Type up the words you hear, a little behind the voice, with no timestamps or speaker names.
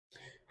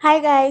Hi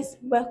guys,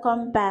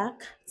 welcome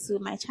back to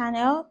my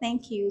channel.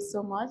 Thank you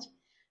so much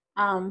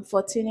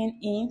for tuning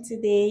in.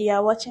 Today you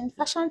are watching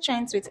Fashion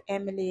Trends with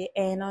Emily,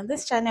 and on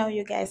this channel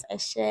you guys I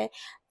share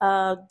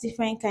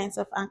different kinds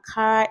of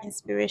Ankara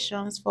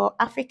inspirations for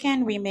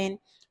African women,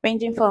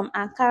 ranging from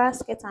Ankara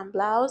skirt and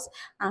blouse,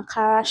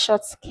 Ankara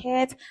short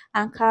skirt,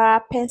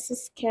 Ankara pencil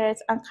skirt,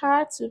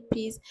 Ankara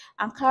two-piece,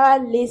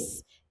 Ankara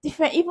lace,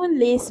 different even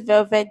lace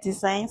velvet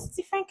designs,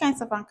 different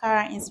kinds of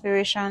Ankara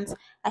inspirations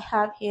I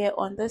have here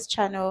on this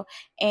channel.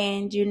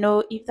 And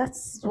if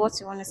that's what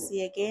you want to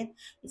see again,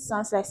 it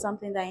sounds like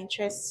something that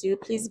interests you,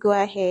 please go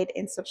ahead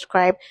and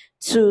subscribe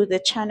to the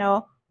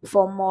channel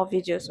for more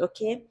videos.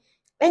 Okay,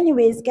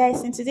 anyways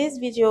guys, in today's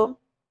video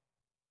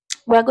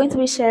we're going to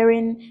be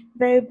sharing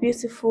very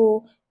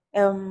beautiful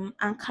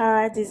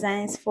Ankara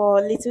designs for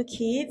little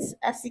kids.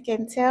 As you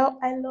can tell,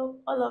 I love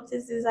all of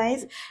these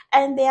designs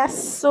and they are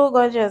so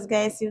gorgeous,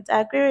 guys. You'd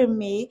agree with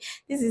me.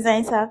 These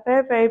designs are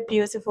very, very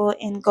beautiful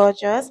and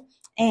gorgeous.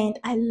 And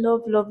I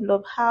love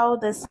how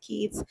the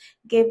kids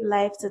gave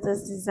life to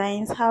those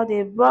designs, how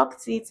they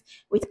rocked it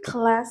with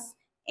class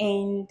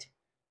and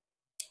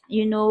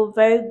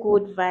very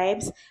good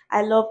vibes.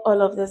 I love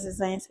all of those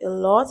designs a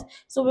lot.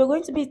 So we're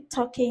going to be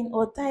talking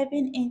or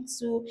diving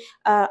into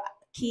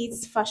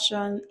kids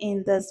fashion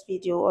in this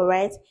video. All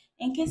right,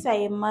 in case you're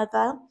a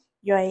mother,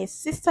 you're a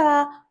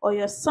sister, or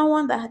you're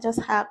someone that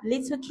just have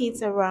little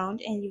kids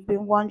around and you've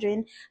been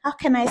wondering, how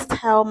can I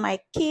style my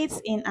kids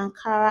in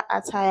Ankara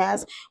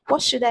attires?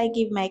 What should I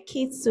give my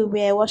kids to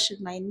wear? What should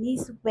my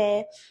niece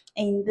wear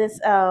in this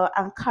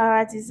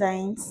Ankara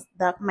designs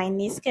that my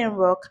niece can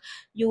rock?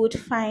 You would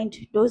find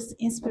those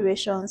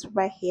inspirations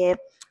right here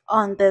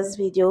on this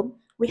video.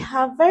 We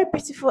have very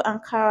beautiful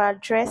Ankara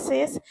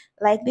dresses,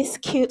 like this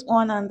cute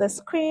one on the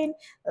screen,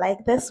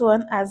 like this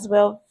one as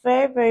well.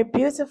 Very, very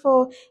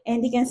beautiful.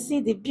 And you can see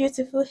the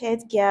beautiful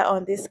headgear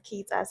on this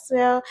kit as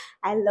well.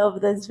 I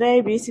love this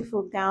very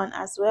beautiful gown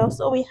as well.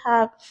 So we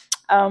have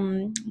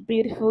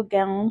beautiful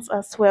gowns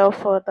as well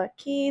for the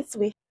kids.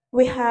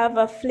 We have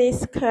a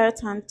flace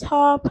skirt on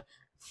top,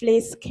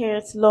 flace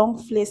skirt, long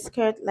flace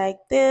skirt like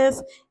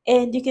this.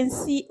 And you can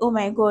see, oh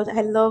my god,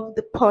 I love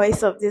the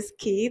poise of these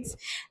kids.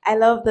 I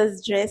love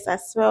this dress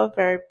as well,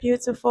 very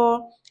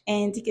beautiful.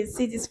 And you can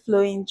see this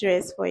flowing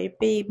dress for a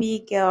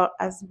baby girl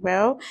as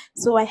well.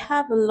 So I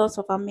have a lot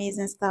of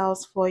amazing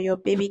styles for your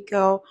baby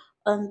girl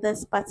on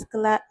this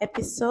particular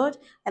episode.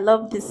 I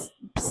love this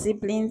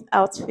sibling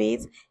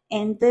outfit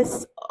and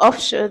this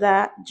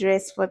off-shoulder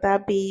dress for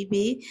that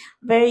baby.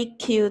 Very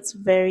cute,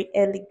 very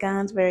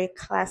elegant, very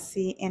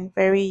classy, and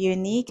very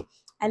unique.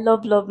 I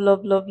love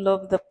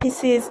the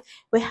pieces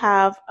we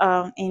have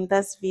in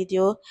this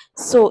video.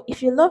 So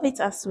if you love it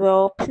as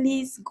well,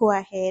 please go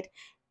ahead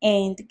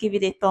and give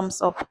it a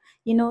thumbs up.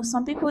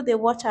 Some people, they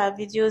watch our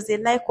videos, they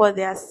like what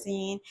they are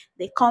seeing,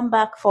 they come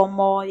back for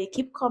more, they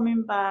keep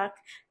coming back,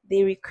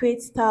 they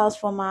recreate styles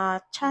from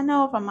our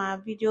channel, from our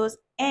videos,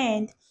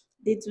 and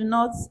they do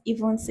not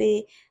even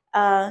say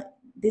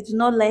they do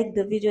not like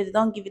the video, they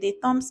don't give it a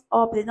thumbs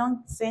up, they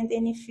don't send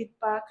any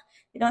feedback,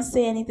 they don't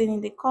say anything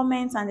in the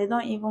comments, and they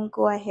don't even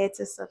go ahead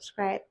to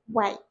subscribe.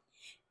 Why?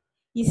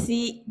 You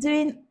see,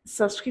 doing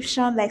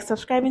subscription, like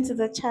subscribing to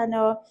the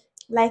channel,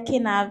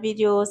 liking our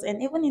videos,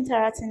 and even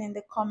interacting in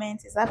the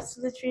comments is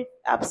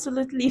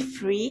absolutely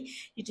free.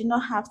 You do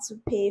not have to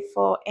pay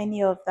for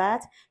any of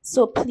that.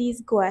 So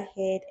please go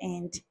ahead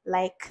and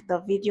like the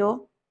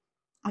video.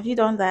 Have you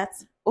done that?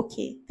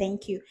 Okay,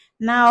 thank you.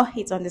 Now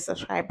hit on the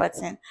subscribe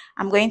button.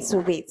 I'm going to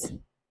wait.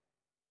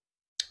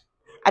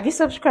 Have you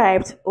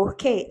subscribed?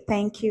 Okay,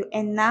 thank you.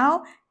 And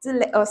now do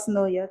let us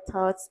know your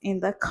thoughts in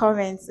the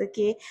comments,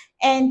 okay?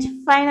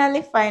 And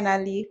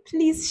finally,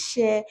 please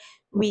share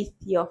with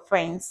your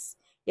friends,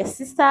 your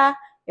sister,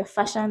 your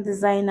fashion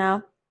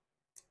designer,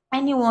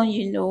 anyone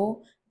you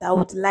know that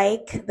would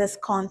like this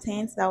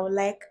content, that would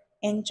like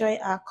enjoy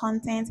our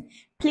content.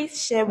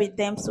 Please share with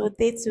them so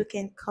they too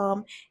can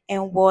come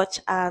and watch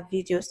our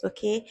videos.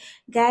 Okay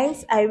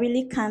guys, I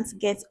really can't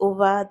get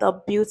over the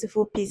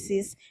beautiful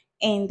pieces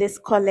in this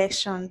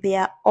collection. They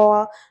are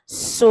all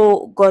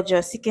so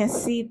gorgeous. You can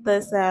see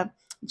this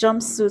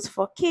jumpsuit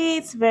for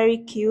kids, very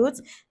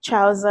cute,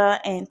 trouser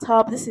and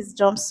top. This is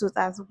jumpsuit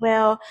as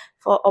well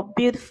for a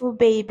beautiful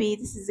baby.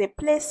 This is a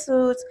play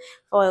suit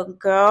for a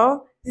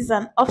girl. This is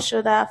an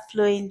off-shoulder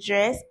flowing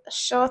dress,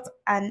 short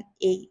and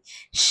a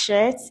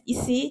shirt.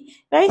 You see,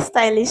 very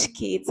stylish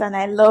kids, and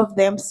I love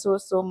them so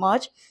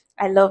much.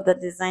 I love the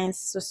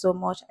designs so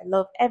much. I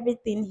love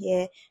everything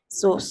here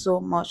so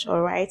much. All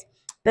right,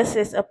 this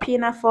is a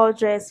pinafore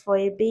dress for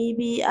a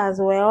baby as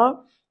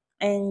well,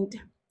 and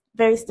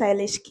very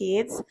stylish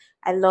kids.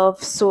 I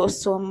love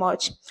so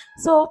much.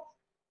 So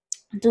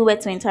do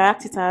it to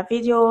interact with our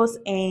videos.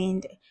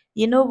 And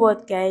you know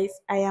what guys,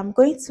 I am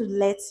going to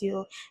let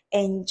you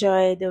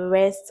enjoy the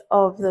rest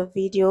of the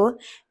video.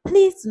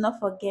 Please do not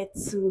forget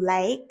to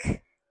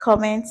like,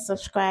 comment,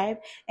 subscribe,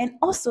 and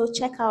also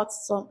check out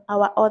some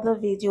our other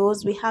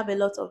videos. We have a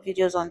lot of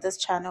videos on this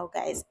channel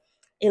guys,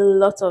 a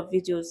lot of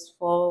videos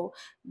for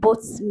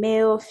both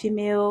male,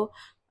 female,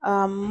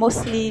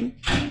 mostly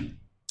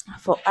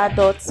for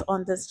adults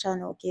on this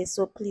channel. Okay,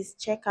 so please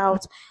check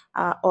out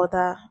our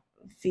other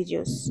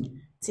videos.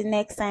 Till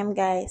next time,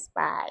 guys.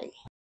 Bye.